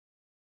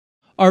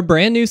Our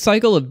brand new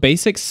cycle of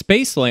basic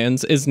space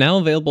lands is now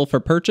available for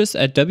purchase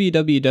at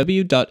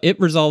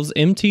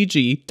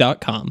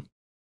www.itresolvesmtg.com.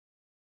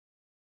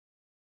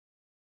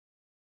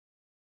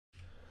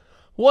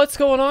 What's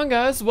going on,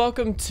 guys?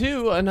 Welcome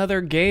to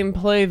another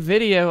gameplay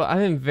video.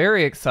 I am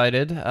very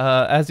excited.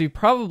 As you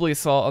probably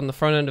saw on the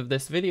front end of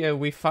this video,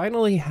 we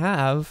finally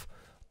have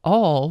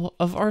all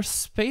of our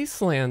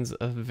space lands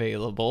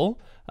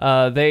available.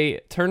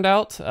 They turned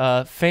out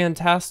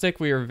fantastic.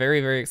 We are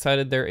very, very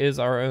excited. There is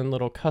our own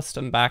little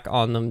custom back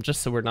on them,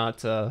 just so we're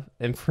not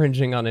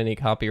infringing on any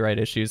copyright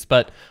issues.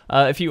 But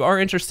if you are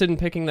interested in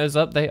picking those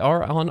up, they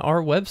are on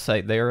our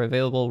website. They are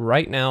available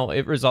right now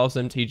at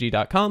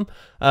itresolvesmtg.com.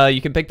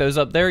 You can pick those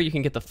up there. You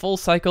can get the full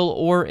cycle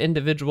or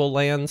individual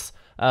lands.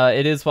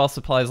 It is while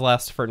supplies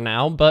last for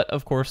now, but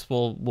of course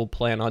we'll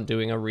plan on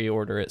doing a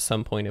reorder at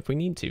some point if we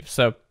need to.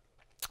 So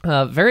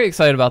very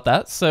excited about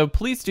that, so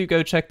please do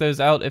go check those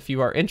out if you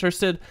are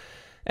interested.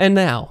 And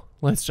now,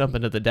 let's jump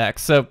into the deck.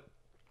 So,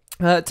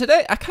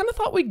 today, I kind of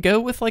thought we'd go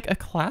with, like, a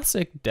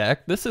classic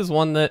deck. This is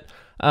one that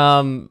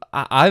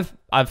I've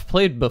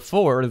played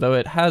before, though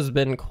it has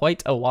been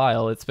quite a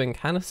while. It's been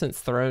kind of since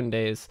Throne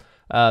days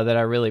that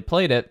I really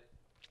played it.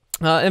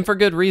 And for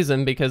good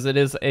reason, because it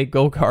is a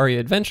Golgari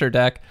Adventure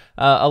deck.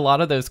 A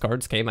lot of those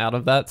cards came out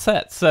of that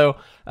set. So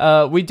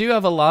we do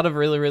have a lot of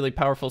really, really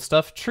powerful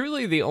stuff.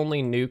 Truly, the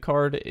only new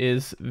card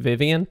is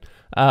Vivien,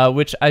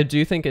 which I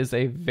do think is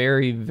a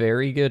very,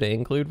 very good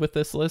include with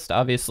this list.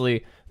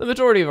 Obviously, the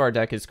majority of our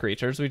deck is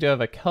creatures. We do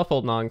have a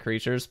couple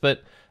non-creatures,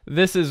 but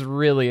this is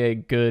really a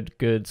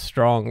good,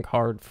 strong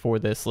card for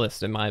this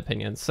list, in my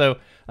opinion. So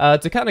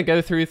to kind of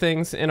go through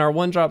things, in our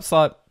one-drop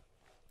slot,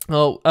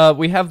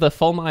 we have the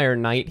Foulmire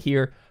Knight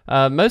here,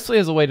 mostly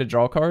as a way to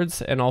draw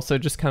cards and also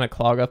just kind of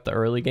clog up the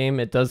early game.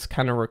 It does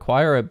kind of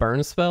require a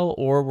burn spell,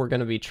 or we're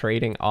going to be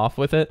trading off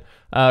with it.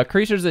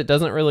 Creatures it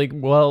doesn't really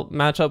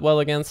match up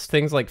well against.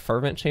 Things like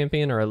Fervent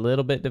Champion are a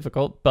little bit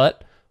difficult,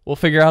 but we'll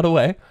figure out a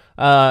way.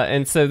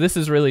 And so this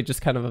is really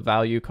just kind of a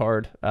value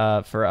card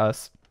for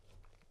us.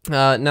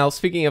 Now,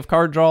 speaking of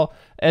card draw,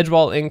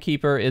 Edgewall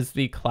Innkeeper is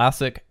the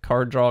classic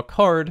card draw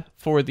card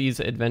for these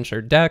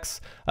adventure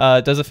decks.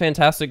 Does a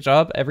fantastic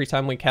job every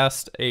time we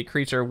cast a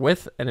creature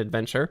with an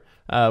adventure,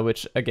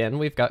 which, again,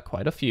 we've got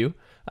quite a few.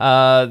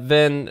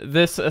 Then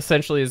this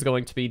essentially is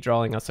going to be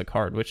drawing us a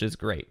card, which is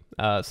great.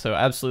 So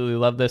absolutely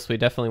love this. We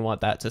definitely want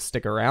that to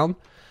stick around.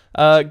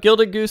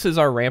 Gilded Goose is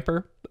our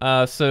ramper.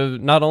 So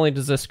not only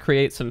does this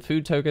create some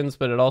food tokens,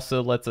 but it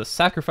also lets us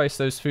sacrifice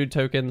those food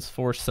tokens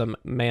for some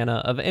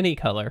mana of any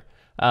color.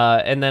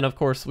 And then, of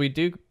course, we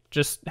do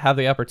just have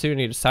the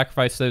opportunity to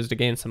sacrifice those to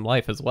gain some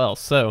life as well.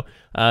 So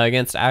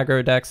against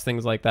aggro decks,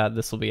 things like that,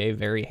 this will be a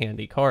very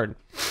handy card.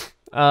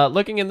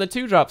 Looking in the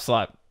 2-drop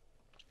slot,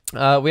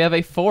 we have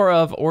a 4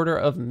 of Order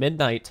of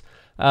Midnight.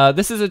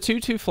 This is a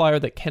 2/2 flyer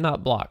that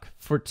cannot block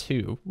for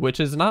 2, which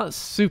is not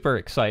super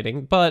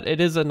exciting, but it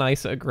is a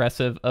nice,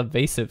 aggressive,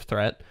 evasive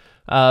threat.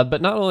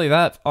 But not only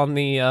that, on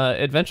the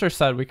adventure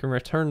side, we can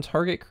return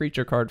target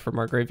creature card from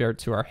our graveyard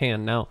to our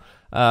hand. Now,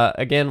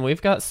 again,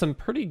 we've got some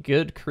pretty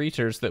good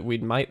creatures that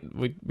we'd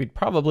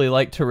probably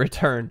like to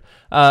return.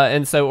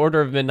 And so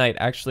Order of Midnight,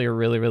 actually a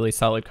really, really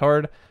solid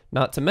card.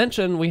 Not to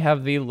mention, we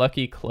have the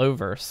Lucky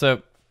Clover.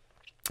 So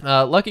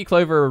Lucky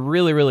Clover, a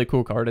really, really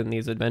cool card in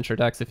these adventure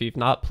decks if you've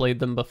not played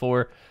them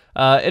before.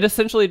 It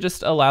essentially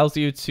just allows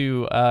you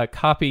to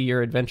copy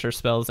your adventure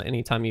spells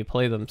anytime you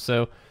play them.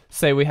 So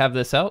say we have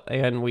this out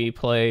and we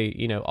play,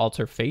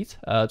 Alter Fate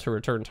to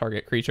return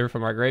target creature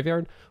from our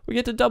graveyard. We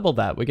get to double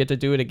that. We get to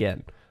do it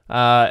again.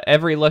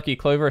 Every Lucky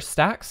Clover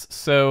stacks,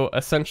 so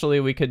essentially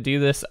we could do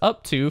this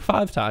up to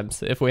 5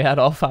 times if we had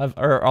all 4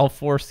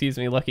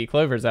 Lucky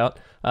Clovers out.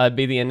 It'd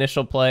be the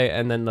initial play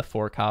and then the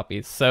 4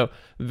 copies. So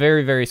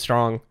very, very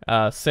strong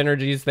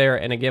synergies there.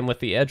 And again, with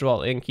the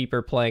Edgewall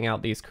Innkeeper playing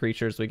out these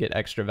creatures, we get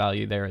extra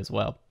value there as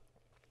well.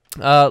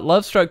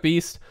 Lovestruck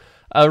Beast,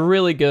 a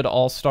really good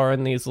all-star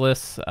in these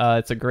lists.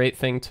 It's a great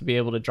thing to be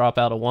able to drop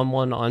out a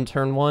 1/1 on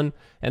turn 1,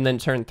 and then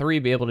turn 3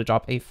 be able to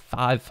drop a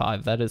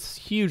 5/5. That is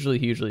hugely,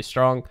 hugely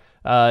strong.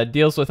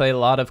 Deals with a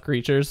lot of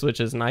creatures,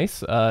 which is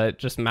nice. It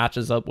just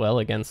matches up well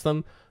against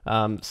them.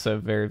 So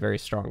very, very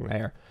strong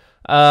there.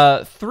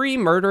 3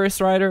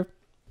 Murderous Rider.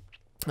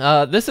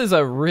 This is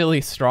a really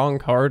strong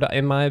card,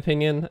 in my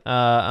opinion.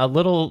 A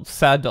little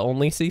sad to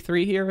only see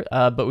 3 here,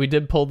 but we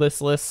did pull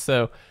this list,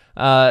 so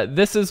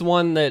this is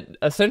one that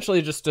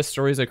essentially just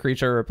destroys a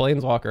creature or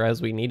planeswalker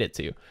as we need it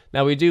to.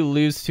 Now, we do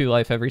lose 2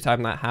 life every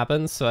time that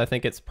happens, so I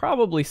think it's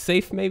probably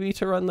safe maybe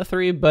to run the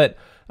 3, but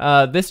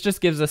this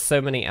just gives us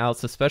so many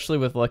outs, especially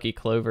with Lucky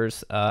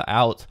Clovers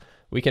out.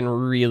 We can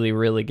really,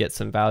 really get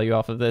some value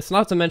off of this.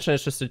 Not to mention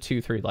it's just a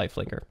 2/3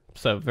 lifelinker,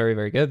 so very,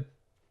 very good.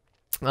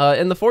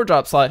 In the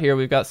 4-drop slot here,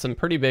 we've got some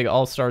pretty big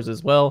all-stars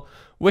as well.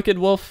 Wicked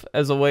Wolf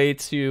as a way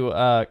to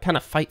kind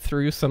of fight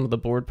through some of the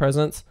board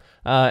presence.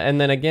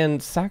 And then again,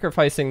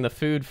 sacrificing the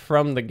food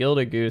from the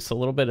Gilded Goose, a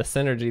little bit of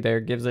synergy there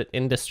gives it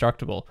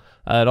indestructible.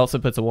 It also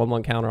puts a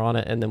 1/1 counter on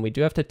it, and then we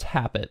do have to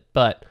tap it,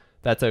 but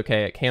that's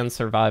okay. It can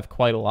survive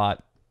quite a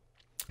lot.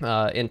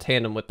 in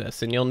tandem with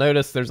this. And you'll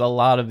notice there's a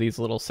lot of these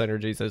little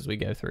synergies as we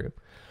go through.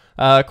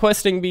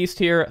 Questing Beast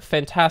here,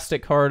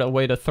 fantastic card, a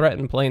way to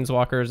threaten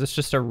Planeswalkers. It's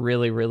just a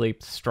really, really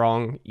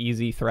strong,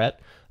 easy threat.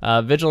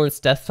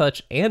 Vigilance, Death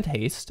Touch, and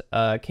Haste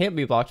can't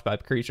be blocked by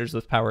creatures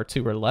with power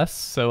 2 or less,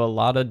 so a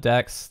lot of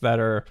decks that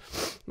are,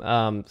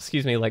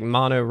 like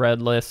mono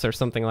red lists or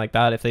something like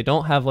that, if they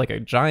don't have like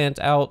a Giant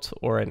out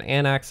or an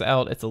Anax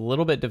out, it's a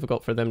little bit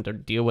difficult for them to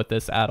deal with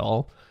this at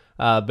all,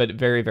 but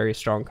very, very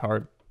strong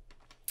card.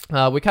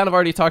 We kind of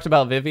already talked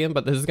about Vivien,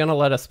 but this is going to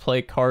let us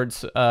play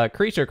cards,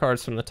 creature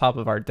cards from the top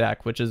of our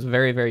deck, which is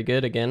very, very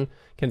good, again,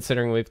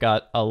 considering we've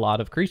got a lot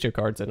of creature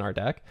cards in our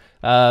deck.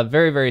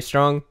 Very, very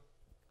strong.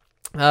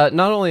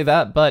 Not only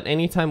that, but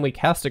anytime we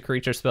cast a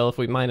creature spell, if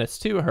we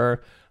 -2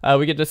 her,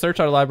 we get to search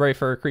our library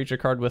for a creature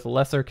card with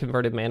lesser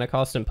converted mana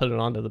cost and put it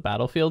onto the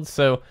battlefield.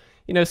 So,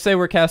 you know, say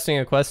we're casting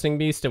a Questing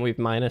Beast and we've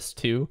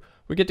 -2,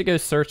 we get to go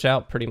search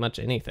out pretty much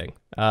anything.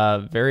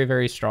 Very,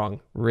 very strong.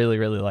 Really,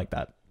 really like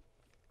that.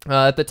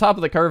 At the top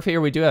of the curve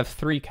here, we do have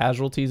 3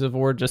 Casualties of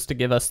War just to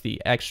give us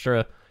the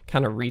extra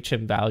kind of reach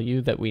and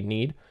value that we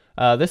need.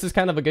 This is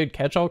kind of a good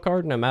catch-all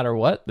card no matter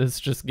what. This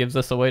just gives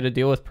us a way to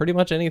deal with pretty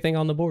much anything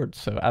on the board,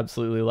 so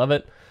absolutely love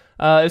it.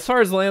 As far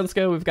as lands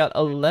go, we've got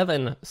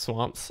 11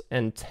 swamps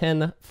and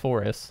 10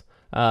 forests.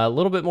 A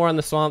little bit more on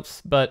the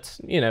swamps, but,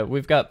 you know,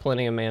 we've got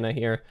plenty of mana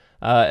here.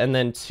 And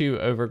then 2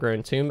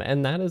 Overgrown Tomb,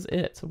 and that is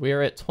it. We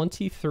are at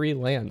 23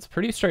 lands.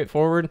 Pretty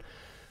straightforward.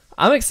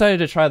 I'm excited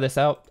to try this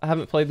out. I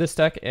haven't played this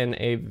deck in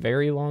a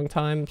very long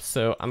time,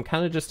 so I'm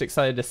kind of just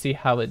excited to see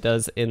how it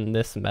does in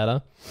this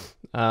meta.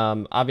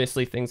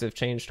 Obviously, things have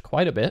changed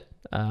quite a bit,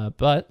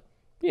 but,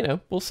 you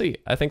know, we'll see.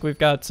 I think we've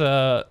got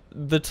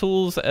the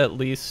tools, at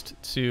least,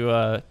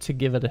 to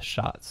give it a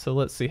shot, so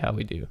let's see how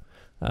we do.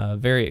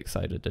 Very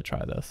excited to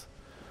try this.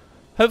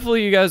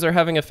 Hopefully, you guys are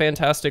having a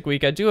fantastic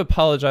week. I do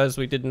apologize,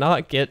 we did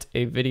not get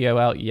a video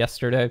out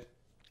yesterday.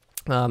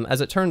 As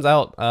it turns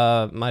out,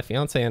 my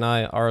fiance and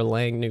I are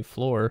laying new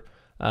floor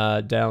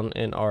down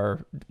in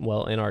our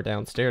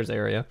downstairs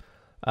area.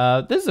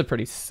 This is a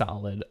pretty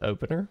solid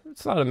opener.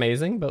 It's not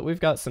amazing, but we've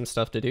got some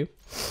stuff to do.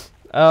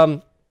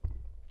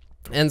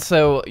 And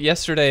so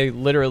yesterday,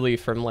 literally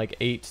from like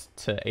 8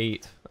 to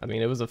 8, I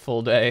mean, it was a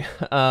full day.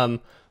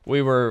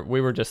 We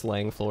were just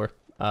laying floor.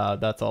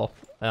 That's all.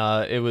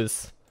 It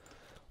was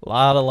a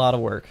lot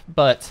of work,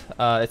 but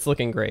it's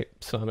looking great,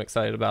 so I'm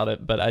excited about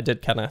it. But I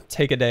did kind of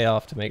take a day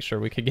off to make sure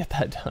we could get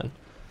that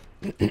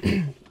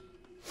done.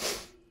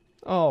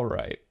 All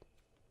right.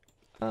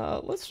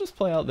 Let's just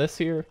play out this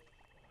here.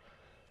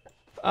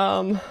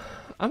 I'm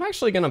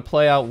actually going to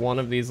play out one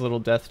of these little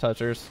Death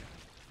Touchers.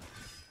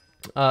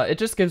 It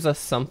just gives us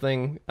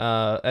something,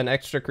 an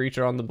extra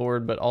creature on the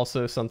board, but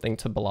also something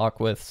to block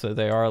with, so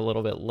they are a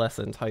little bit less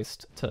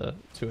enticed to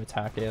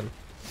attack in.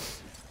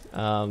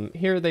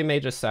 Here they may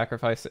just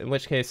sacrifice, in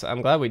which case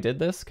I'm glad we did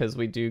this, because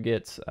we do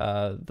get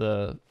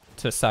to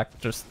sack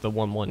just the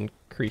 1/1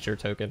 creature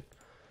token.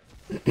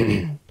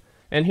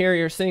 And here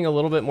you're seeing a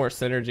little bit more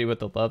synergy with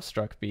the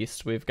Lovestruck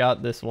Beast. We've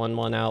got this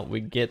 1/1 out, we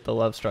get the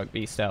Lovestruck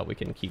Beast out, we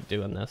can keep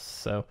doing this.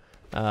 So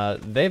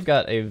they've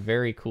got a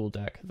very cool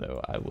deck,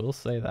 though, I will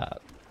say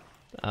that.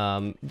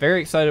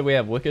 Very excited we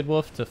have Wicked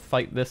Wolf to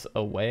fight this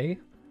away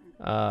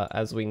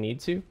as we need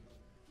to.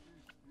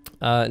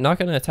 Not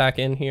going to attack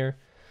in here.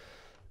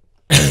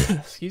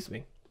 Excuse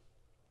me.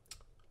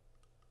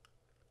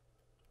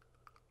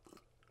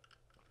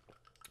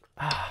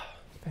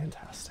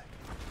 Fantastic.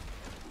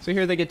 So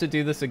here they get to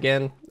do this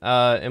again,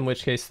 in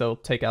which case they'll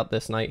take out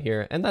this knight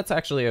here, and that's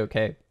actually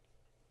okay.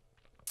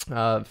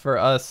 For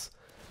us,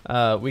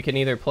 we can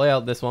either play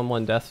out this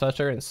 1/1 Death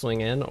Toucher and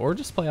swing in, or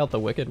just play out the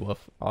Wicked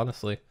Wolf,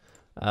 honestly,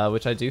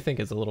 which I do think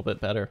is a little bit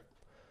better.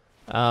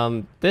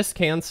 This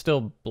can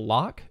still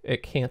block,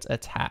 it can't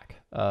attack.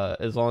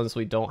 As long as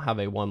we don't have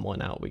a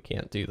 1/1 out, we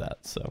can't do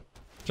that, so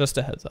just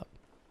a heads up.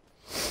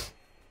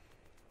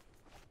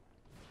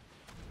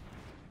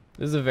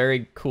 This is a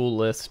very cool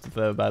list,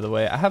 though, by the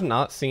way. I have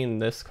not seen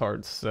this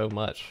card so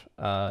much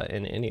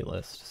in any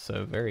list,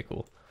 so very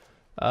cool.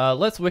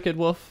 Let's Wicked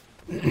Wolf.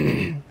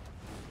 We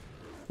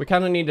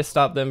kind of need to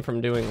stop them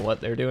from doing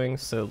what they're doing,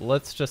 so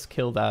let's just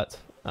kill that.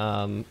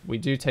 We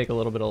do take a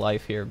little bit of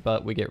life here,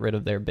 but we get rid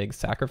of their big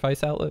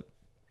sacrifice outlet,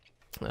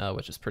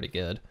 which is pretty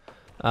good.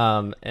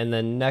 And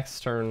then next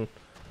turn,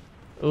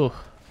 ooh,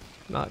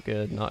 not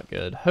good, not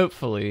good.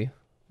 Hopefully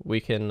we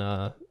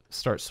can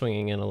start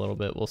swinging in a little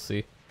bit. We'll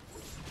see.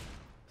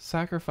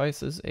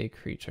 Sacrifices a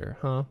creature,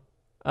 huh?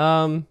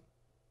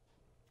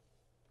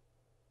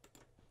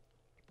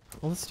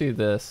 Let's do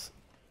this.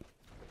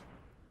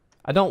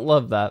 I don't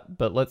love that,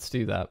 but let's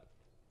do that.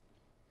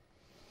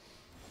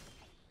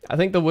 I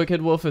think the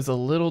Wicked Wolf is a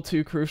little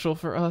too crucial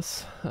for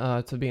us,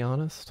 to be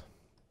honest.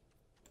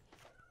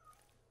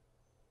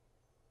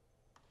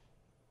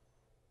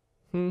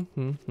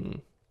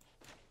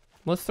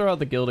 Let's throw out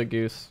the Gilded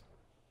Goose.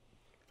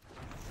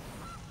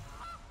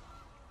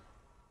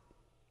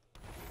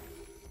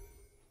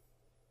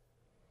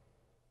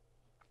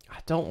 I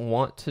don't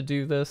want to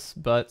do this,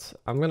 but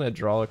I'm going to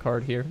draw a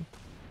card here.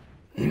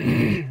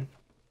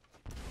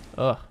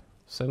 Ugh,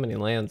 so many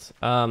lands.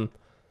 And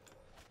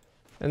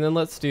then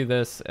let's do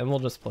this, and we'll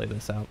just play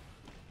this out.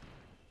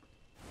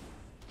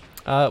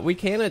 We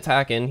can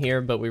attack in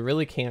here, but we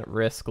really can't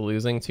risk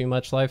losing too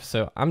much life,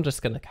 so I'm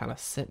just going to kind of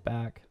sit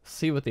back,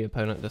 see what the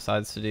opponent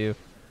decides to do.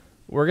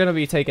 We're going to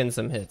be taking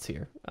some hits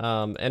here.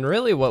 And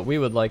really what we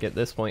would like at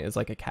this point is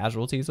like a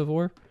Casualties of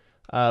War.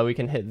 We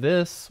can hit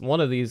this, one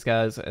of these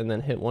guys, and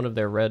then hit one of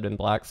their red and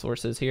black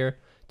sources here.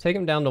 Take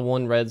them down to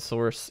one red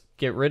source,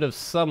 get rid of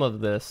some of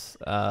this,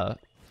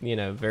 you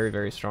know, very,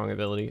 very strong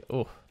ability.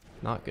 Oh,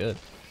 not good.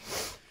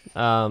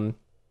 And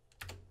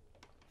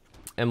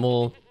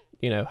we'll,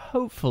 you know,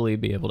 hopefully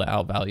be able to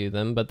outvalue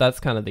them, but that's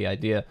kind of the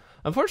idea.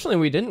 Unfortunately,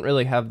 we didn't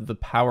really have the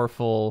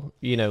powerful,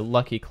 you know,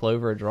 Lucky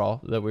Clover draw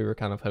that we were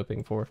kind of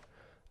hoping for.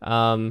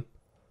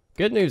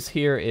 Good news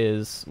here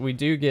is we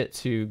do get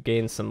to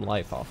gain some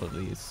life off of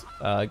these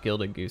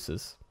Gilded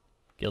Gooses.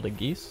 Gilded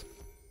Geese?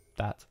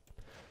 That.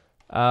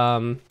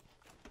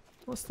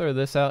 Let's throw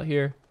this out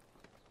here.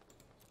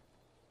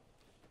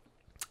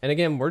 And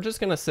again, we're just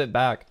going to sit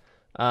back.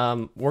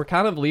 We're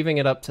kind of leaving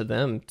it up to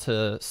them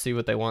to see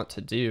what they want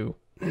to do.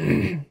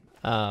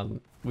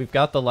 We've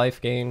got the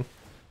life gain,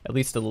 at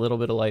least a little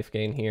bit of life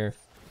gain here.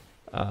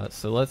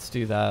 So let's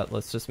do that.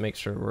 Let's just make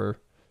sure we're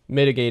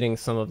mitigating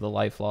some of the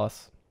life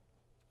loss.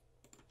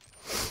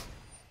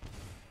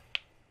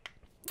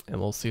 And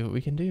we'll see what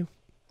we can do.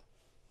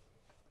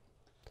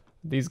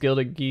 These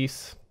Gilded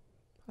Geese,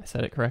 I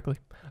said it correctly,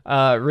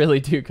 really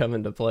do come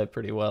into play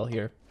pretty well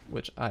here,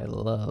 which I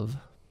love.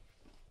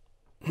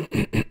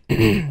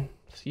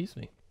 Excuse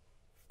me.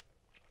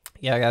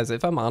 Yeah, guys,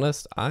 if I'm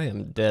honest, I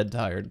am dead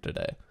tired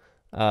today.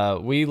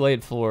 We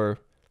laid floor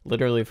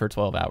literally for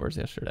 12 hours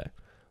yesterday,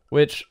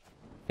 which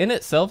in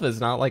itself is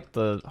not like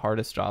the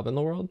hardest job in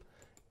the world.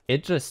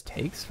 It just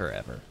takes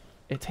forever.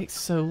 It takes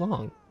so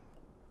long.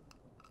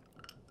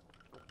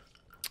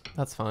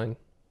 That's fine.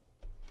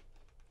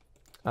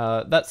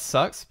 That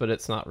sucks, but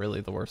it's not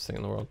really the worst thing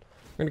in the world.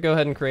 We're gonna go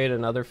ahead and create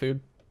another food.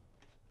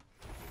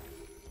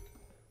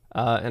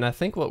 And I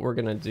think what we're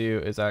gonna do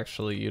is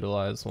actually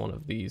utilize one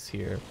of these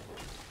here.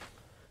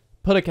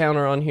 Put a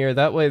counter on here.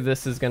 That way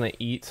this is gonna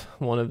eat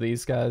one of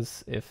these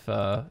guys if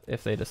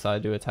they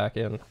decide to attack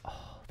in.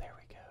 Oh, there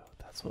we go.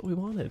 That's what we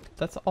wanted.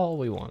 That's all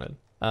we wanted.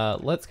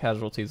 Let's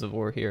Casualties of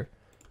War here.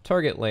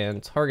 Target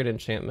land, target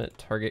enchantment,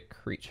 target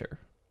creature.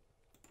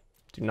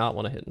 Do not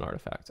want to hit an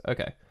artifact.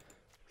 Okay.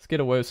 Let's get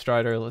a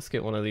Lovestruck. Let's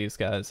get one of these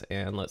guys,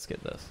 and let's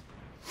get this.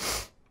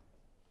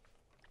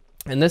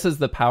 And this is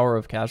the power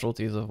of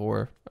Casualties of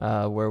War,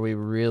 where we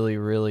really,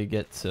 really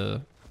get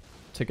to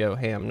go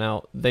ham.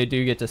 Now, they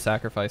do get to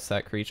sacrifice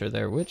that creature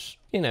there, which,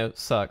 you know,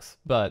 sucks,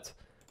 but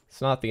it's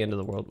not the end of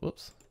the world.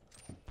 Whoops.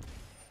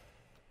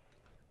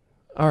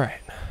 All right.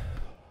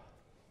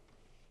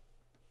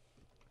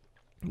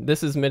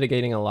 This is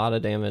mitigating a lot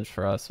of damage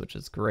for us, which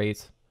is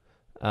great.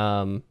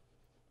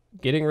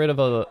 Getting rid of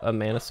a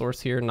mana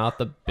source here, not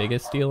the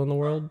biggest deal in the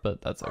world,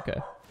 but that's okay.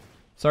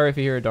 Sorry if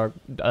you hear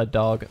a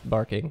dog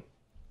barking.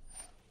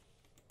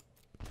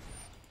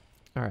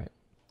 All right,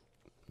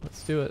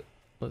 let's do it.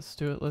 Let's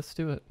do it. Let's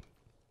do it.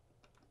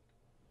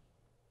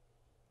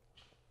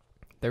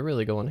 They're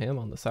really going ham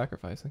on the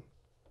sacrificing.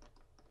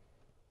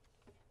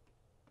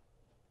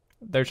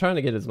 They're trying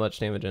to get as much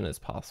damage in as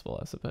possible,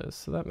 I suppose,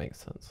 so that makes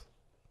sense.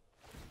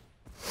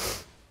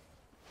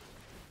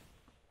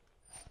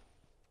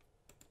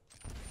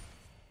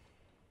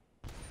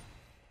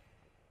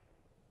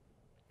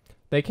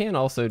 They can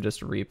also just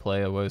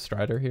replay a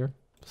Lovestruck here,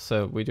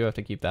 so we do have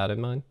to keep that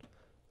in mind.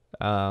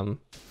 Can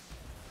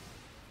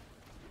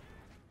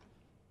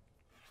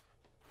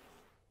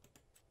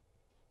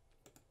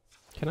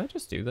I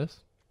just do this?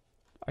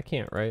 I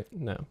can't, right?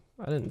 No,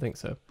 I didn't think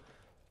so.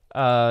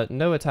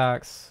 No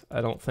attacks,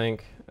 I don't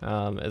think.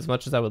 As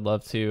much as I would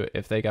love to,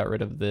 if they got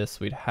rid of this,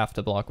 we'd have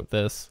to block with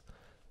this.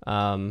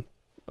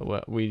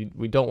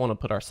 We don't want to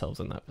put ourselves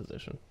in that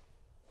position.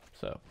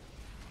 So,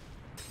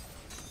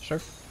 sure.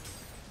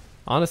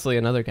 Honestly,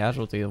 another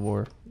Casualty of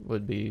War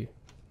would be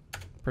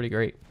pretty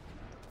great.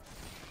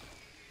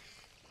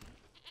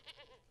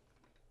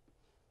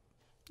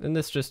 And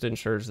this just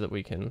ensures that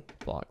we can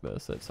block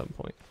this at some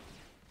point.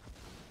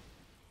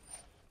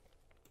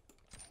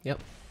 Yep.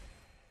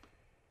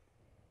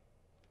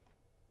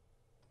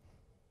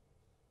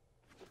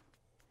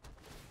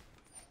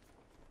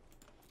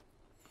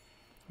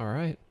 All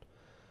right.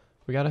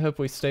 We gotta hope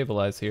we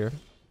stabilize here.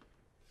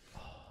 Oh,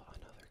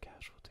 another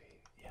casualty.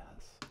 Yes.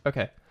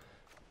 Okay.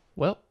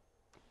 Well,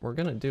 we're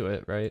gonna do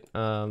it, right?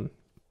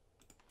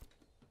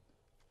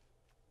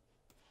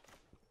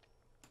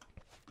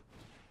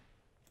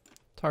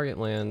 Target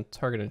land,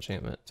 target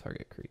enchantment,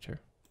 target creature.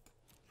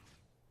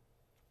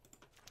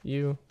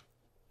 You.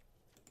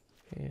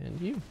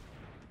 And you.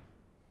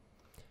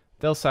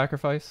 They'll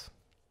sacrifice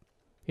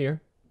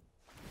here.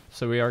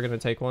 So we are going to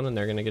take one and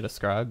they're going to get a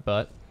scribe,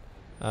 but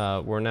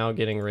we're now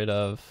getting rid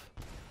of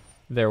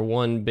their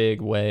one big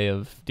way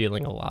of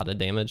dealing a lot of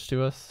damage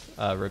to us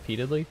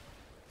repeatedly.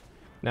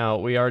 Now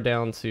we are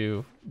down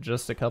to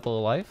just a couple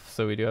of life,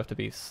 so we do have to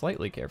be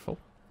slightly careful.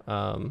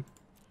 But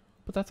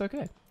that's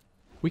okay.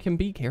 We can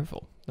be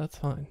careful. That's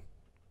fine.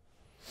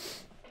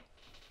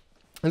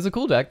 It's a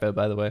cool deck, though,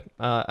 by the way.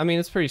 I mean,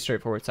 it's pretty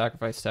straightforward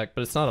sacrifice deck,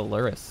 but it's not a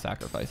Lurrus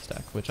sacrifice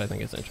deck, which I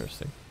think is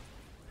interesting.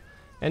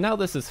 And now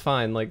this is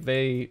fine. Like,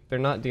 they're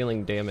not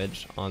dealing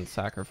damage on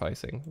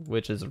sacrificing,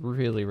 which is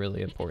really,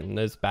 really important.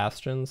 Those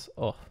bastions,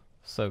 oh,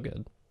 so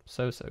good.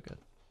 So good.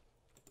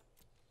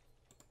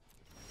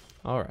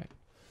 All right.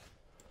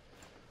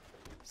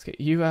 Let's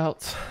get you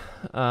out.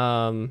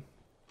 We're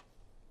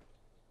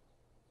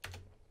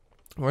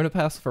going to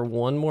pass for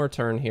one more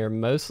turn here,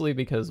 mostly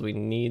because we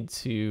need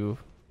to,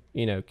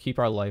 you know, keep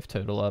our life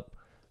total up.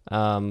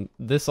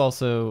 This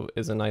also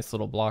is a nice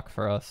little block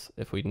for us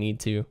if we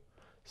need to.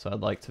 So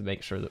I'd like to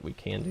make sure that we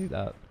can do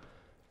that.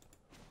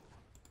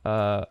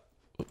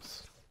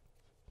 Oops.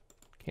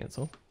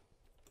 Cancel.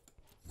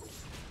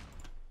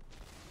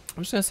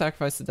 I'm just going to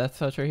sacrifice the Death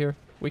Toucher here.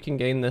 We can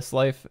gain this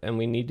life, and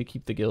we need to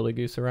keep the Gilded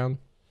Goose around.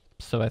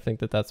 So I think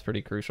that that's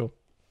pretty crucial.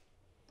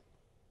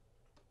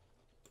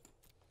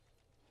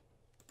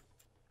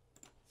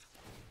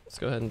 Let's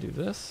go ahead and do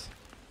this.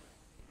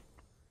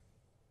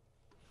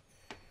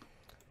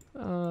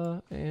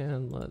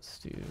 And let's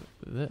do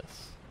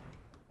this.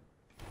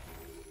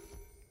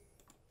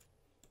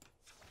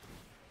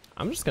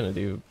 I'm just gonna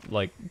do,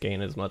 like,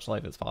 gain as much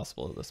life as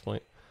possible at this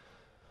point.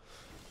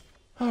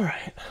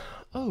 Alright.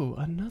 Oh,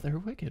 another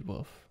Wicked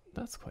Wolf.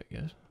 That's quite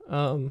good.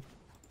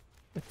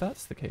 If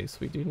that's the case,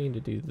 we do need to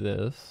do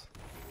this.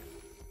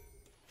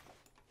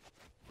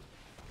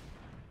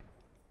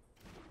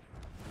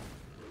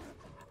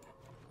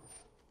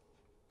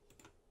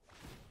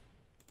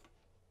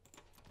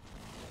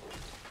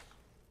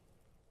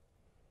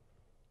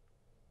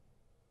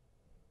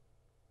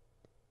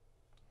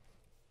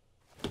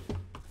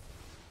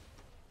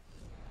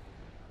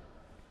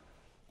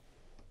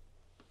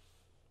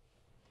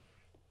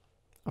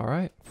 All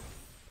right.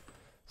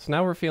 So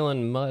now we're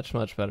feeling much,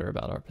 much better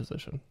about our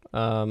position.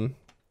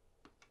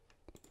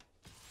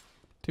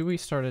 Do we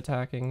start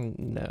attacking?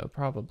 No,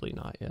 probably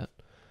not yet.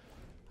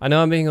 I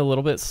know I'm being a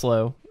little bit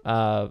slow,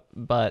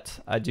 but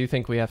I do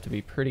think we have to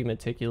be pretty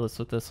meticulous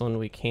with this one.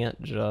 We can't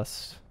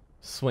just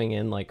swing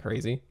in like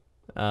crazy.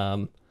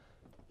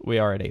 We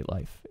are at 8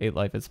 life. 8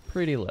 life is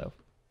pretty low.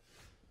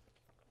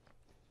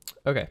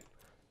 Okay.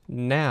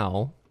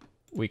 Now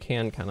we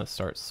can kind of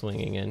start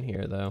swinging in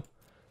here, though.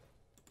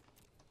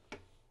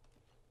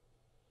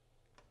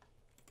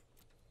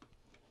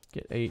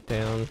 Get 8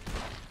 down.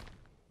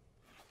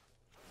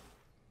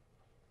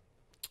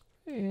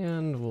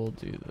 And we'll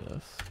do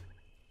this.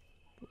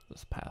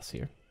 Let's pass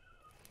here.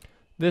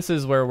 This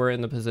is where we're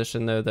in the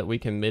position, though, that we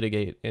can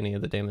mitigate any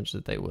of the damage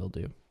that they will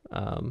do,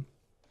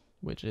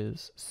 which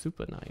is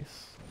super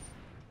nice.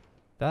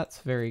 That's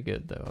very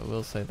good, though. I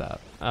will say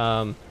that.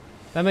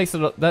 That makes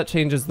it. That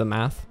changes the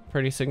math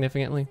pretty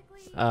significantly.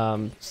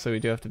 So we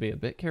do have to be a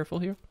bit careful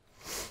here.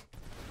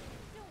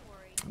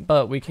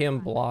 But we can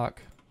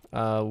block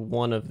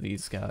one of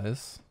these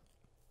guys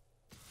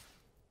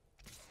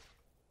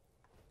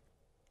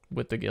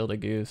with the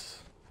Gilded Goose.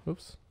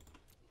 Oops.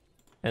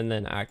 And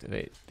then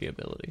activate the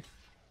ability.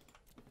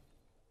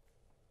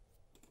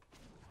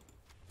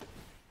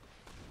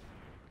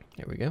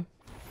 Here we go.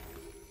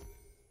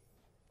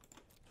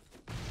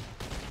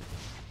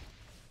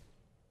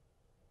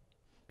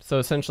 So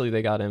essentially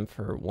they got in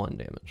for 1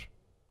 damage.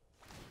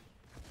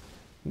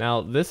 Now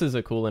this is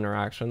a cool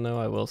interaction, though.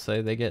 I will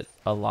say they get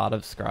a lot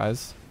of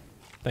scries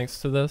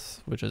thanks to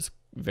this, which is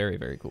very,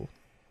 very cool.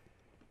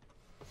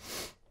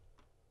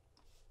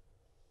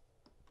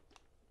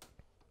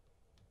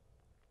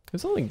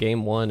 It's only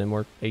game 1 and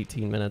we're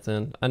 18 minutes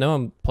in. I know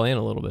I'm playing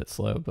a little bit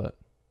slow, but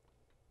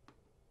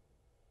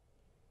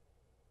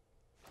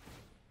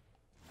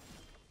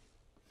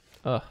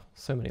ugh,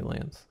 so many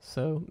lands.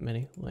 So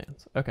many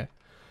lands. Okay.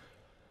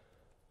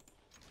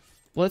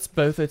 Let's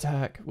both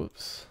attack,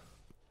 whoops,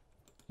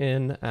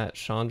 in at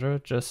Chandra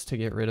just to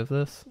get rid of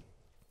this.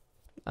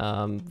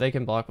 They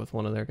can block with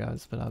one of their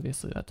guys, but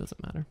obviously that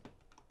doesn't matter.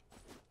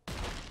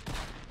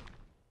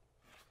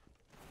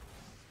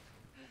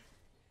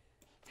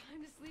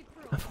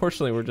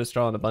 Unfortunately, we're just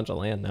drawing a bunch of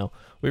land now.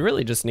 We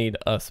really just need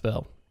a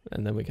spell,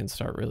 and then we can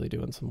start really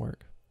doing some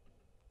work.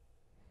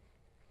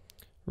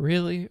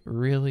 Really,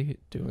 really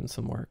doing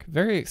some work.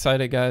 Very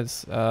excited,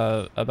 guys,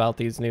 about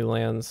these new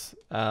lands.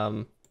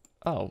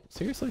 Oh,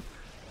 seriously?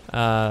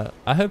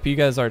 I hope you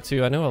guys are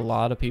too. I know a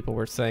lot of people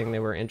were saying they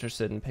were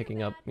interested in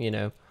picking up, you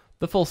know,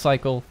 the full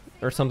cycle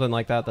or something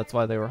like that. That's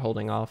why they were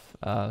holding off.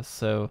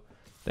 So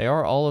they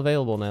are all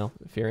available now.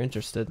 If you're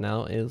interested,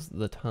 now is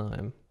the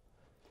time.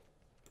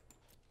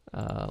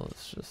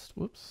 Let's just,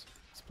 whoops,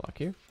 let's block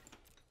here.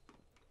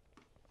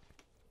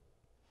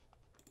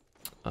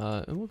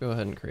 And we'll go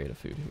ahead and create a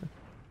food here.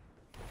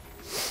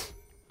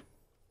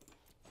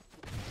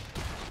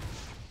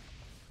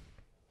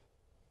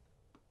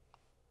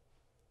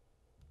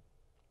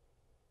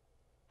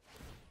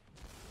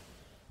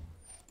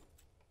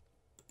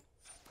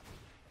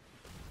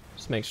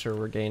 Just make sure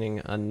we're gaining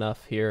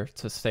enough here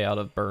to stay out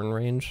of burn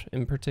range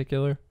in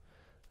particular.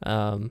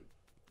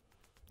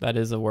 That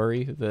is a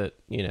worry that,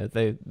 you know,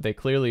 they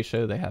clearly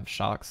show they have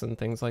shocks and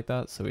things like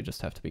that, so we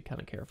just have to be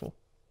kind of careful.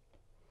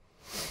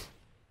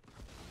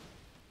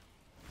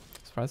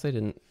 Surprised they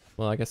didn't,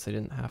 well, I guess they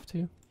didn't have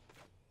to.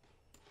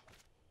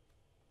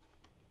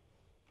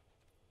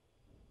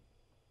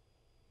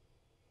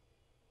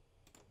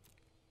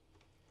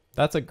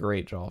 That's a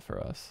great draw for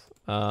us.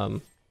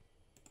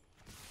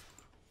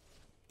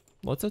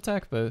 Let's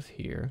attack both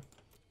here.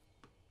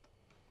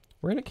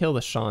 We're going to kill the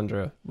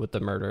Chandra with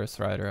the Murderous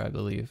Rider, I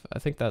believe. I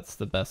think that's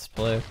the best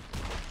play.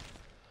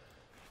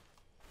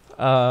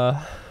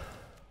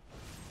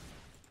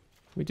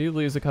 We do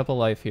lose a couple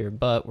life here,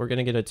 but we're going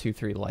to get a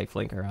 2/3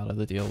 lifelinker out of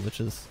the deal, which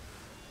is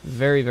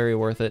very, very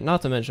worth it.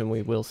 Not to mention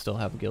we will still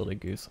have Gilded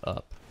Goose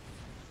up.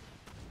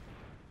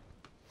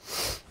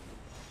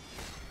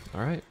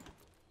 All right.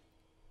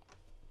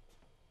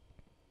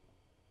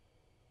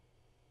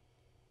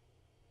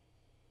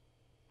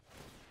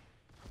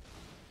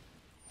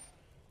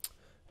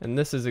 And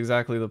this is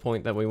exactly the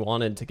point that we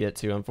wanted to get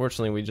to.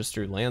 Unfortunately, we just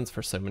drew lands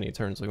for so many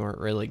turns we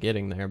weren't really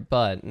getting there.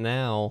 But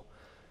now,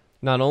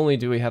 not only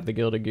do we have the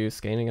Gilded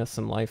Goose gaining us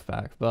some life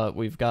back, but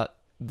we've got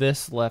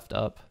this left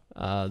up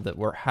that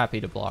we're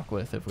happy to block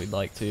with if we'd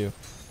like to.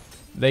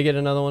 They get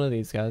another one of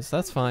these guys.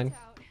 That's fine.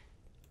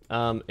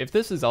 If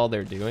this is all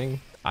they're doing,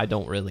 I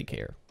don't really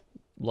care.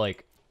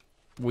 Like,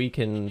 we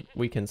can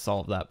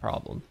solve that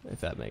problem,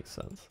 if that makes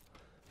sense.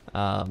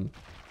 And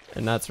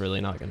that's really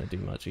not going to do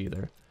much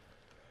either.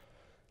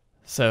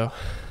 So,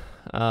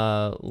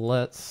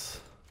 let's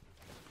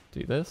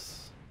do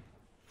this.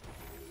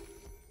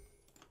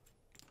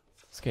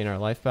 Let's gain our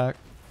life back.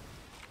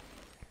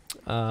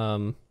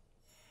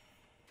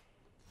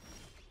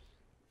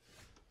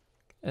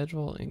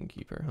 Edgewall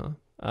Innkeeper, huh?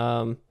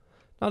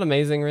 Not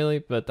amazing really,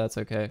 but that's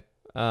okay.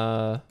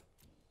 I'm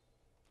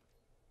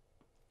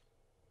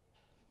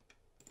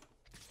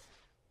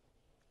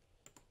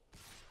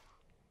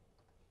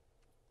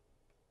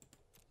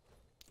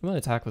gonna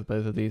attack with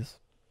both of these.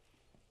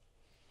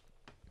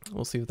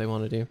 We'll see what they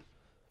want to do.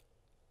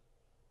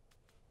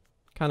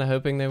 Kind of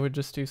hoping they would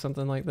just do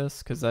something like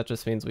this, because that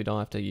just means we don't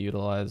have to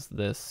utilize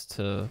this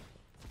to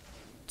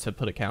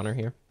put a counter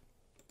here.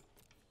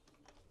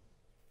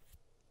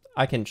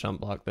 I can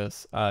chump block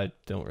this. I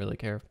don't really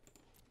care.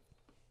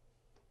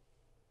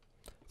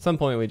 At some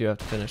point we do have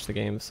to finish the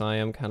game, so I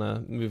am kind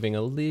of moving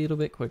a little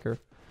bit quicker.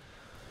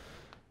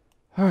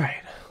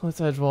 Alright, let's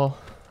Edgewall.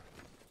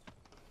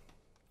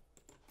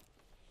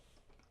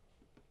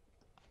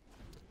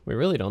 We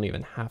really don't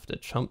even have to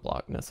chump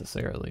block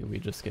necessarily. We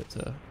just get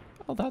to...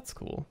 Oh, that's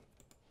cool.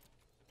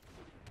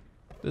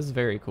 This is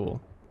very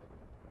cool.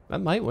 That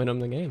might win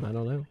them the game. I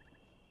don't know.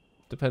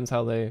 Depends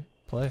how they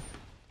play.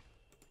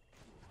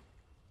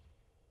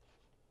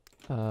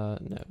 No,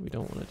 we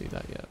don't want to do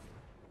that yet.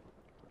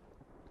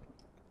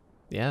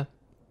 Yeah.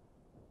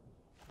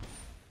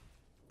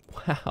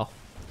 Wow.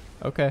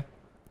 Okay.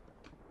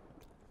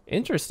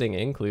 Interesting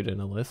include in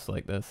a list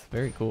like this.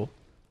 Very cool.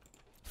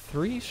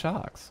 3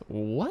 shocks.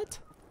 What?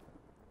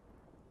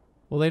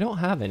 Well, they don't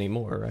have any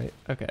more, right?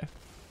 Okay.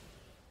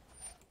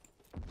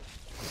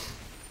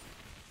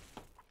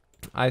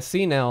 I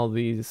see now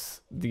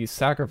these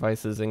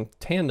sacrifices in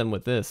tandem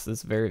with this. This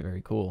is very,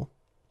 very cool.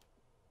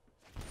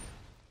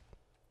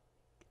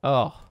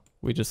 Oh,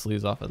 we just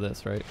lose off of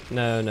this, right?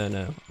 No, no,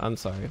 no. I'm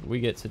sorry. We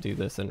get to do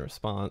this in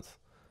response.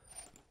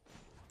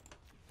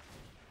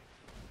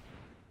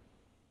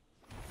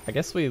 I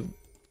guess we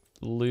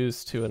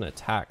lose to an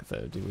attack,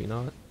 though, do we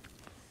not?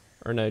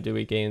 Or no, do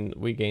we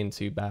gain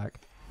 2 back?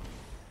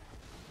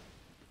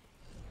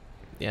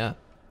 Yeah.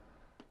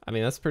 I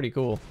mean, that's pretty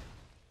cool.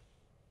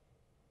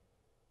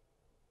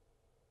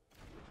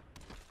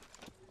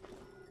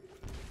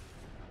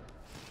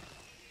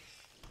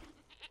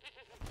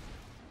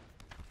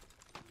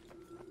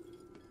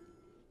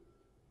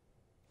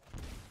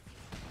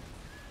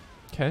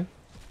 Okay.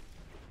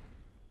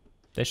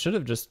 They should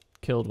have just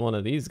killed one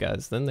of these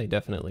guys, then they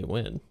definitely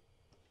win.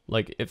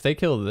 Like, if they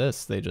kill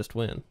this, they just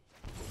win.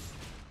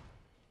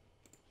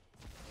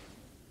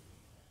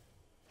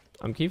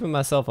 I'm keeping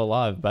myself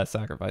alive by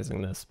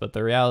sacrificing this, but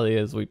the reality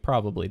is we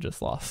probably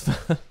just lost.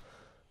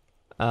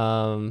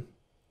 In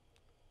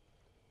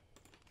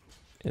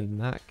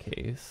that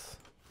case,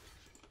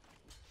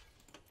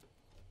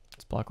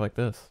 let's block like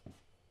this.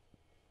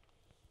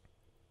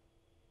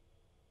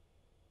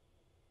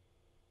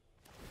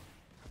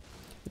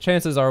 The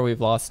chances are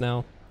we've lost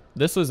now.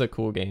 This was a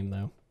cool game,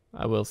 though.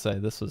 I will say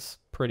this was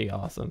pretty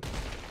awesome.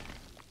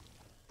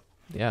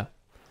 Yeah.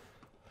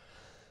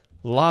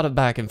 A lot of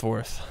back and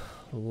forth.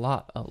 A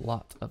lot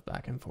of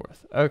back and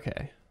forth.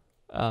 Okay.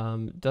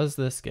 Does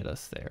this get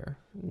us there?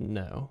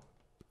 No.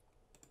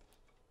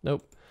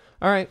 Nope.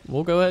 All right,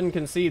 we'll go ahead and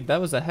concede.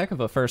 That was a heck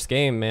of a first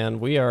game, man.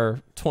 We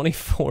are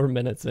 24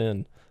 minutes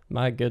in.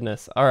 My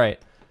goodness. All right.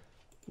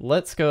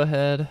 Let's go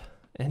ahead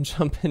and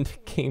jump into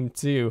game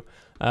 2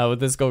 with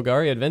this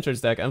Golgari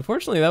Adventures deck.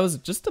 Unfortunately, that was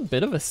just a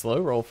bit of a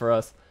slow roll for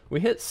us. We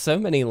hit so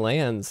many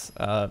lands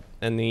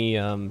in the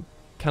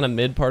kind of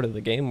mid part of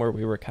the game where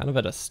we were kind of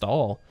at a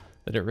stall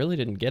that it really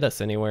didn't get us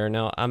anywhere.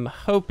 Now, I'm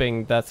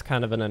hoping that's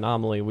kind of an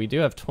anomaly. We do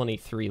have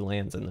 23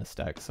 lands in this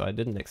deck, so I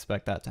didn't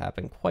expect that to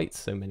happen quite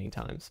so many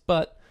times,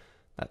 but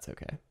that's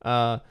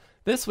okay.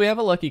 This, we have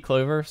a Lucky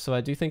Clover, so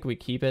I do think we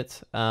keep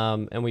it,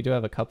 and we do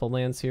have a couple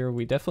lands here.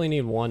 We definitely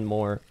need one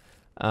more,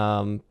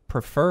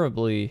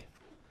 preferably,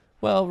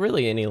 well,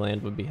 really any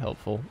land would be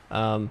helpful.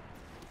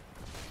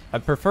 I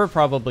prefer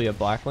probably a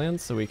black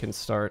land, so we can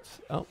start,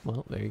 oh,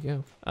 well, there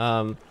you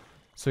go.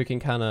 So we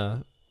can kind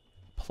of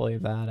play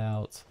that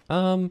out.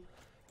 I'm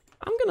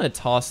gonna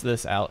toss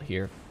this out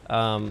here.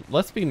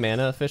 Let's be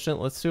mana efficient.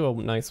 Let's do a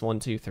nice 1,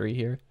 2, 3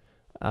 here.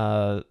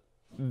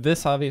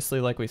 This obviously,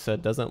 like we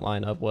said, doesn't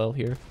line up well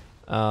here.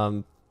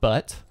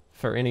 But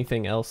for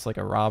anything else, like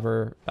a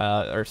robber,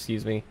 or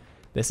excuse me,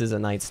 this is a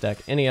knight's deck.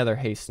 Any other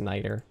haste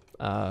knighter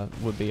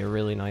would be a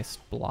really nice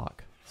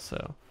block.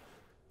 So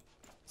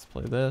let's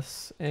play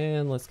this,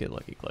 and let's get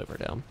Lucky Clover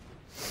down.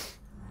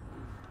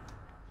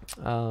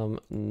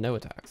 No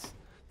attacks.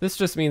 This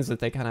just means that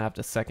they kind of have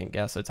to second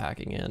guess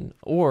attacking in,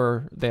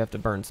 or they have to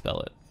burn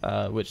spell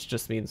it, which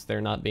just means they're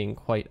not being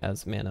quite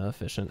as mana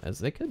efficient as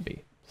they could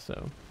be.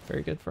 So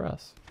very good for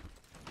us.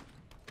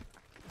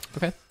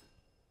 Okay.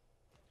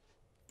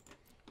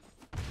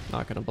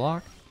 Not gonna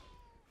block.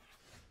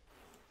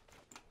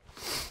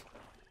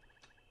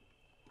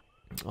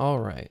 All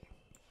right.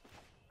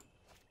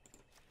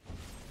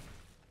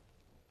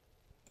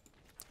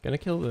 Gonna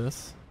kill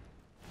this.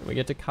 We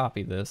get to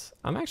copy this.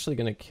 I'm actually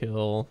gonna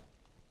kill...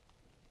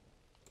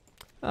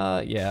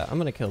 yeah, I'm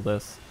gonna kill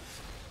this.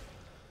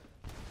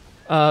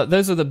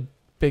 Those are the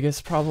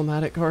biggest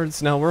problematic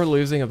cards. Now, we're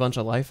losing a bunch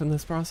of life in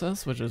this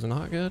process, which is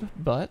not good,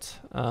 but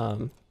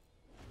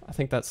I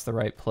think that's the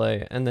right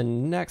play. And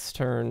then next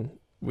turn,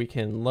 we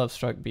can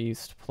Lovestruck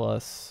Beast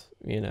plus,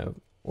 you know,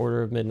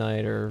 Order of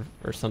Midnight or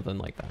something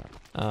like that.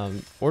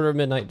 Order of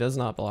Midnight does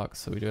not block,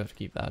 so we do have to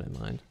keep that in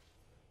mind.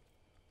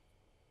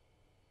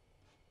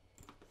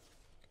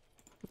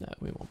 No,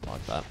 we won't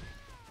block that.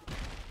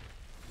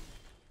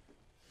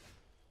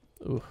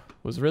 Ooh,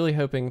 was really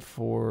hoping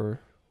for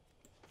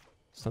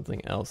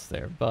something else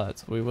there,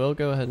 but we will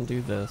go ahead and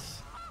do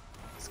this.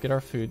 Let's get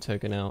our food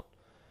token out.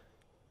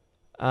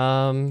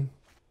 And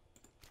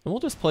we'll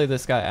just play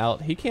this guy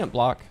out. He can't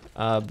block,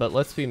 but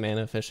let's be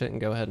mana efficient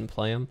and go ahead and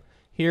play him.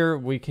 Here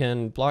we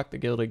can block the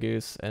Gilded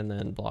Goose and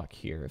then block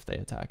here if they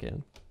attack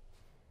in.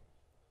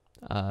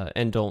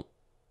 And don't,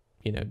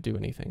 you know, do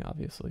anything,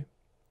 obviously.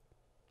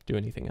 Do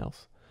anything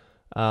else.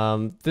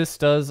 This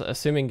does,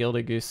 assuming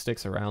Gilded Goose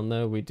sticks around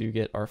though, we do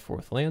get our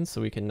 4th land,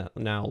 so we can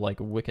now like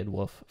Wicked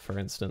Wolf, for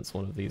instance,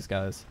 one of these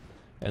guys,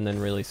 and then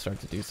really start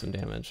to do some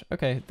damage.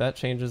 Okay, that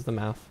changes the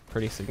math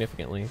pretty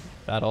significantly.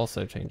 That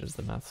also changes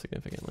the math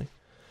significantly.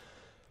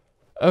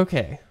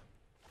 Okay,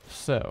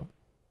 so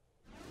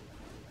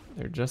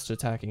they're just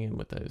attacking him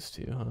with those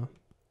two, huh?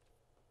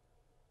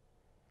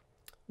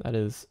 That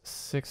is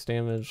 6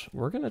 damage.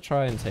 We're gonna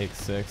try and take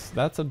 6.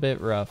 That's a bit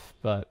rough,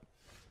 but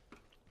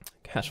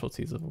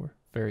Casualties of War.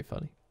 Very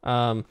funny.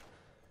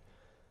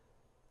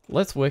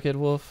 Let's Wicked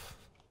Wolf.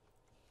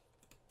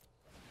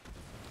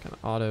 Kind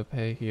of auto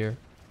pay here.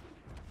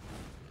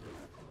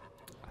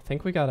 I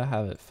think we gotta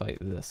have it fight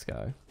this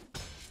guy.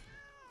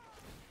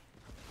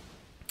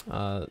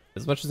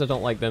 As much as I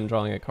don't like them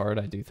drawing a card,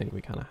 I do think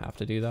we kind of have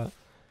to do that.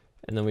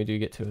 And then we do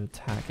get to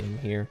attack in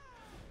here.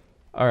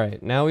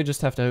 Alright, now we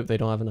just have to hope they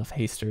don't have enough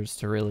hasters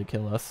to really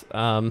kill us.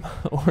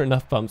 Or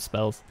enough bump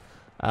spells.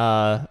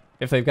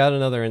 If they've got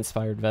another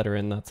Inspired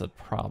Veteran, that's a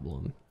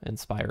problem.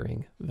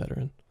 Inspiring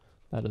Veteran.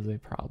 That is a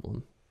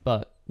problem.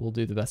 But we'll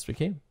do the best we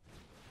can.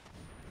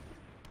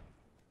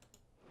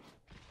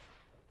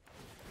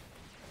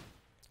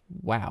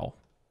 Wow.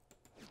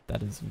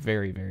 That is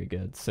very, very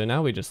good. So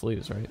now we just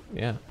lose, right?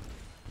 Yeah.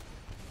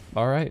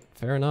 Alright,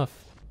 fair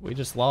enough. We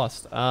just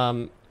lost.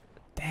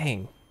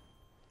 Dang.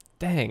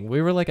 Dang,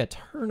 we were like a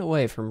turn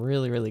away from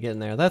really, really getting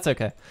there. That's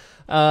okay.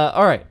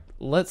 Alright,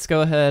 let's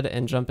go ahead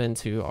and jump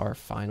into our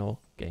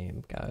final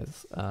game,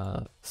 guys.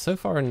 So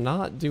far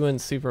not doing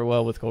super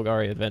well with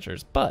Golgari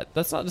Adventures, but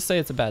that's not to say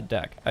it's a bad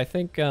deck. I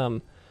think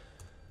it's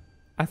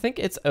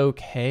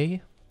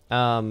okay.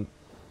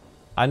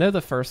 I know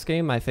the first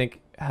game, I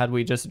think had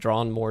we just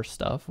drawn more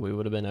stuff, we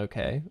would have been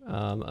okay.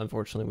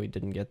 Unfortunately, we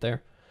didn't get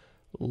there.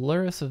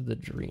 Luris of the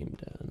Dream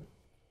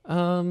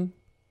Den.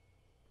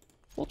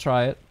 We'll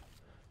try it.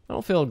 I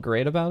don't feel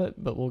great about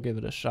it, but we'll give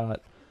it a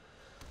shot.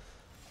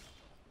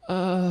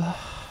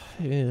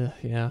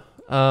 Yeah.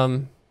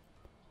 I'm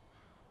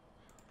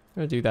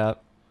gonna do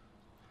that.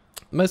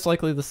 Most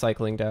likely the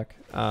cycling deck,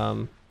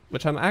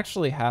 which I'm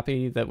actually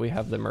happy that we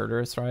have the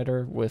Murderous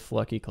Rider with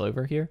Lucky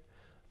Clover here,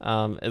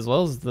 as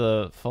well as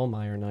the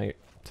Foulmire Knight,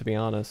 to be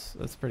honest.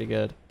 That's pretty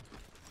good.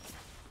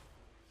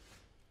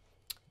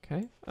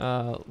 Okay,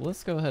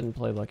 let's go ahead and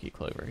play Lucky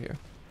Clover here.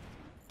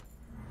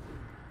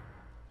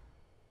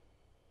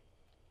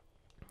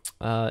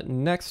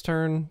 Next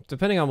turn,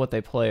 depending on what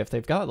they play, if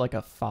they've got like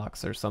a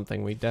fox or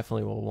something, we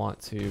definitely will want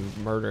to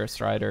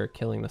Murderous Rider,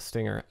 killing the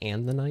Stinger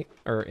and the Knight,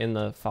 or in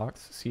the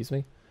fox, excuse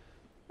me.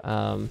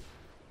 But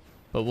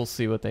we'll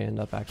see what they end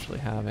up actually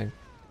having.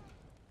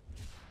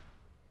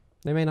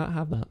 They may not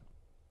have that.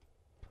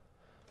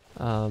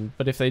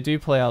 But if they do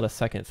play out a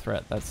second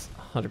threat, that's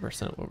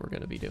 100% what we're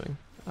going to be doing.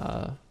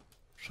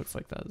 Which looks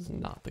like that is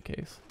not the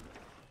case.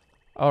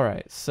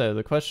 Alright, so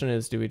the question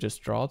is, do we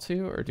just draw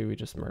 2 or do we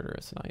just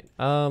Murderous Knight?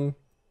 I'm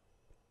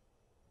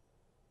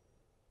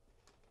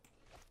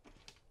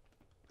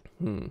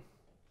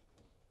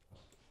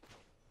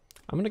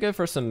going to go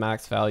for some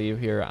max value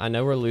here. I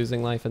know we're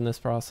losing life in this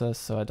process,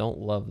 so I don't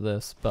love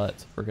this,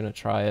 but we're going to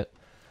try it.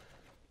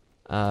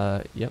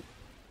 Yep.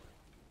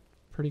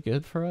 Pretty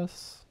good for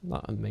us.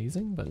 Not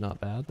amazing, but not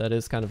bad. That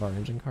is kind of our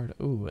engine card.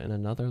 Ooh, and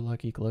another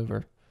Lucky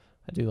Clover.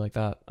 I do like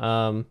that.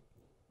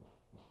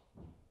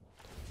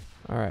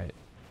 Alright.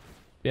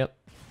 Yep.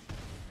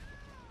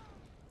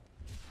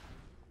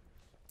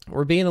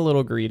 We're being a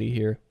little greedy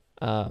here.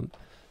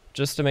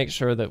 Just to make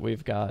sure that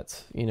we've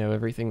got, you know,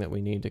 everything that we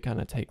need to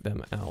kind of take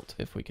them out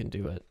if we can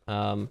do it.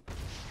 I'm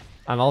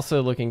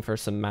also looking for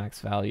some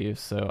max value,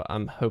 so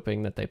I'm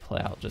hoping that they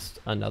play out just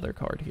another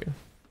card here.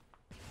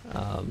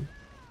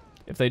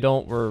 If they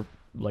don't, we're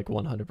like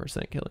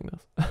 100% killing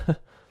this.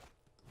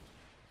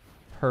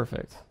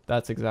 Perfect.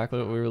 That's exactly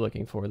what we were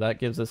looking for. That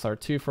gives us our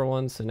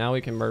 2-for-1, so now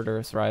we can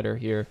Murderous Rider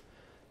here.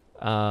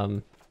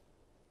 Let's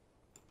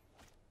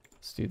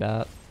do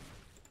that.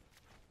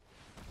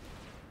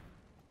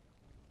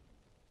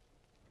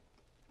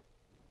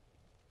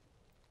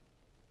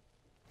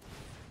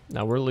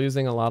 Now we're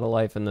losing a lot of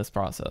life in this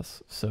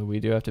process, so we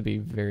do have to be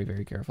very,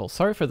 very careful.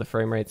 Sorry for the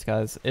frame rates,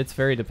 guys. It's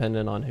very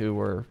dependent on who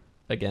we're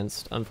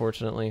against,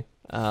 unfortunately.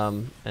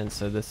 And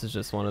so this is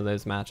just one of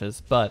those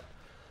matches, but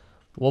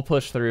we'll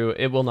push through.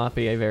 It will not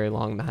be a very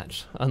long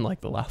match,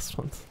 unlike the last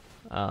ones.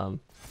 So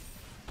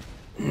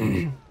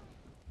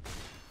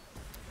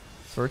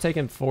we're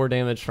taking 4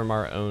 damage from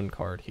our own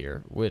card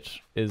here,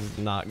 which is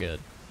not good,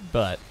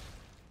 but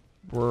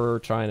we're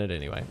trying it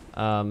anyway.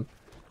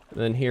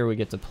 Then here we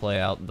get to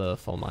play out the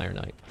Foulmire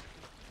Knight.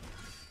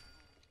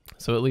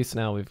 So at least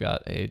now we've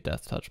got a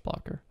Death Touch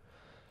blocker.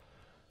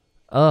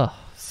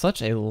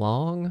 Such a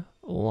long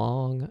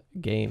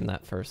game,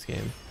 that first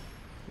game.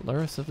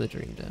 Lurrus of the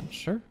Dream Den,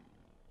 sure.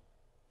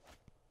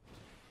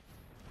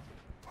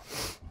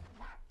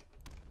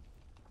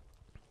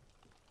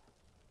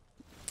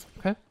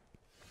 Okay.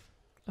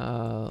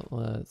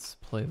 Let's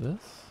play this.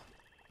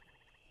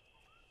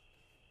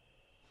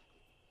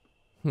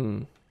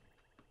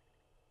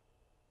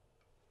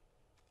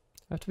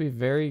 I have to be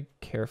very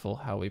careful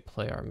how we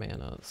play our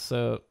mana.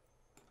 So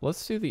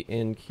let's do the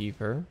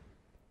Innkeeper.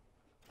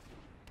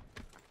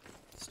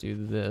 Let's do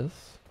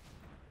this.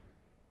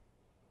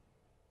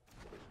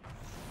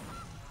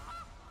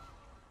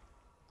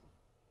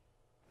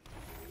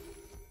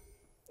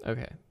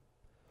 Okay.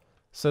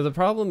 So the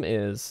problem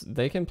is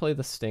they can play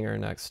the Stinger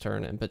next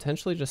turn and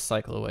potentially just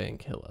cycle away and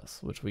kill us,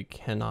 which we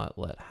cannot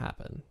let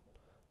happen.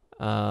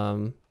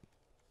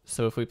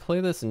 So if we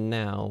play this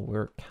now,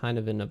 we're kind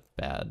of in a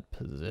bad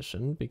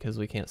position because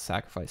we can't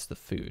sacrifice the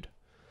food.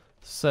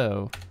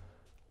 So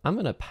I'm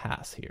going to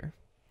pass here.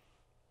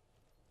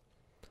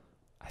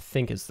 I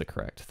think is the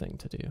correct thing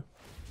to do.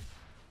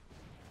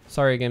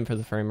 Sorry again for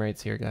the frame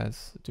rates here,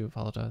 guys. I do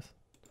apologize.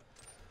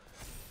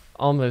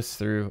 Almost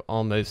through,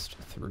 almost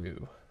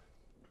through.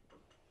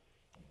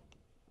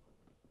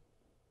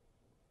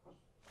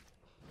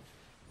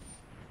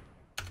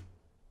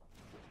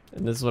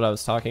 And this is what I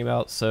was talking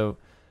about. So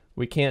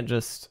we can't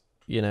just,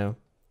 you know,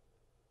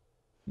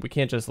 we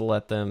can't just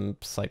let them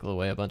cycle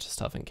away a bunch of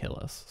stuff and kill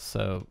us.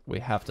 So we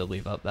have to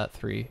leave up that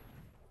 2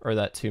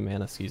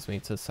 mana, excuse me,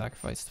 to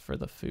sacrifice for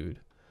the food,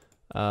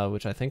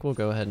 which I think we'll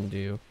go ahead and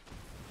do.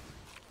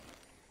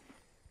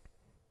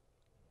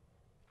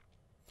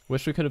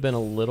 Wish we could have been a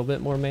little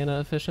bit more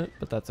mana efficient,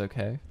 but that's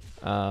okay.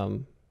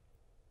 And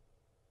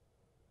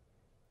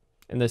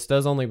this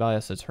does only buy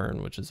us a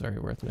turn, which is very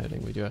worth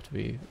noting. We do have to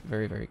be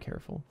very, very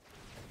careful.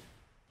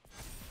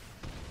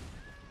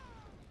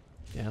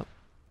 Yeah.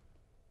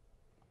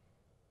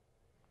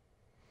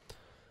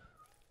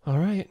 All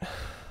right.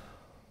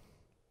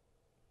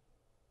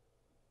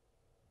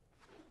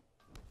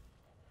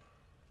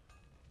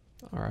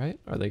 All right.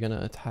 Are they going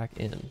to attack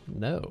in?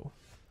 No.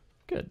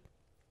 Good.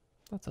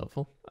 That's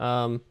helpful.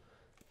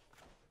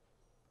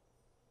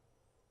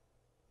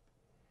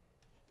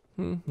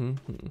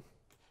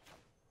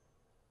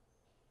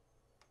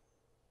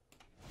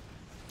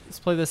 Let's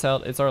play this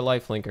out. It's our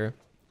lifelinker,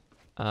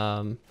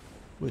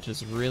 which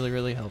is really,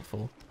 really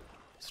helpful.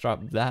 Let's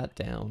drop that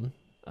down.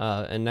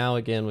 And now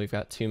again, we've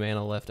got 2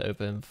 mana left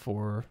open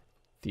for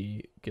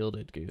the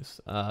Gilded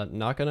Goose.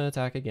 Not going to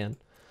attack again.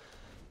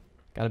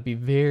 Got to be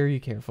very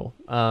careful.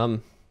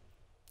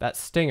 That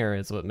Stinger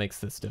is what makes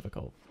this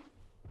difficult.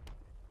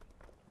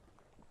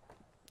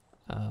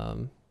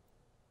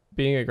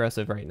 Being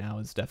aggressive right now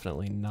is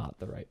definitely not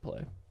the right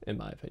play, in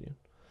my opinion.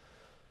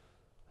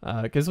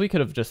 Because we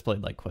could have just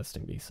played like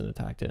Questing Beast and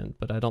attacked in,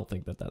 but I don't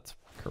think that that's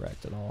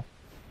correct at all.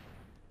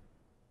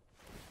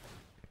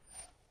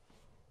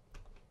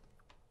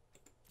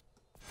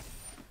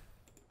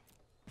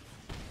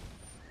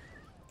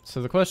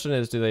 So the question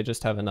is, do they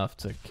just have enough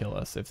to kill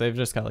us? If they've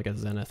just got like a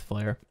Zenith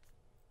Flare,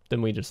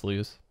 then we just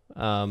lose.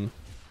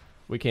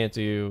 We can't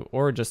do,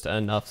 or just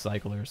enough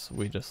cyclers,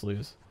 we just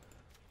lose.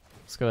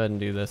 Let's go ahead and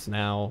do this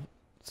now.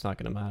 It's not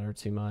going to matter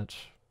too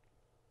much.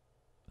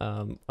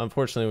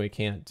 Unfortunately, we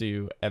can't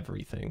do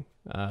everything.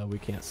 We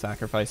can't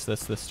sacrifice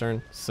this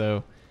turn.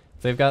 So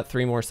if they've got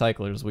 3 more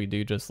cyclers, we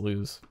do just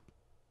lose.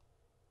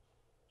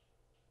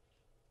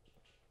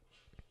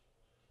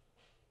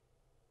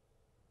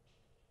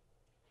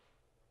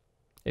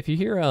 If you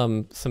hear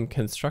some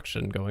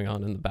construction going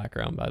on in the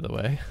background, by the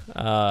way,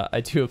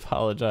 I do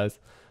apologize.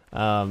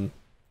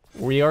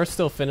 We are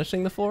still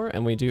finishing the floor,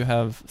 and we do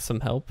have some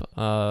help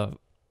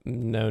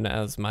known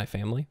as my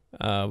family,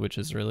 which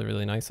is really,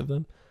 really nice of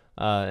them.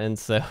 And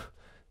so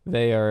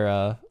they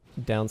are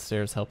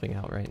downstairs helping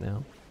out right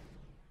now.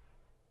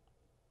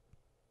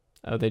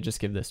 Oh, they just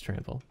give this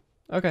trample.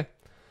 Okay.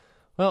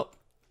 Well,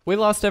 we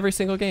lost every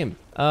single game.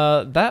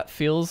 That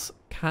feels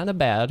kind of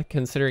bad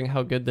considering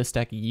how good this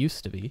deck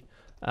used to be.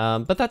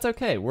 But that's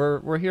okay.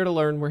 We're here to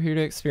learn. We're here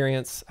to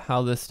experience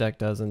how this deck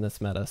does in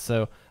this meta.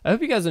 So I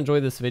hope you guys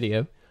enjoyed this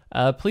video.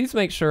 Please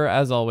make sure,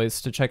 as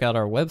always, to check out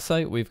our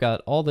website. We've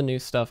got all the new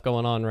stuff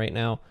going on right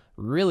now.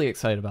 Really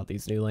excited about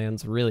these new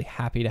lands. Really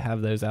happy to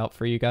have those out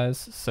for you guys.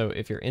 So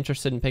if you're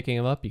interested in picking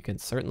them up, you can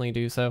certainly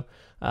do so.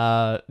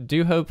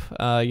 Do hope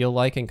you'll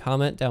like and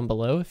comment down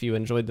below if you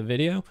enjoyed the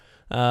video.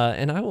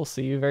 And I will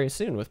see you very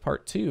soon with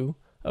part 2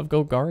 of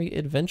Golgari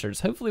Adventures.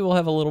 Hopefully we'll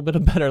have a little bit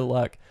of better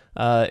luck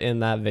in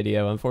that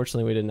video.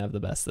 Unfortunately, we didn't have the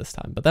best this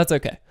time, but that's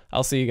okay.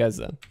 I'll see you guys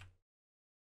then.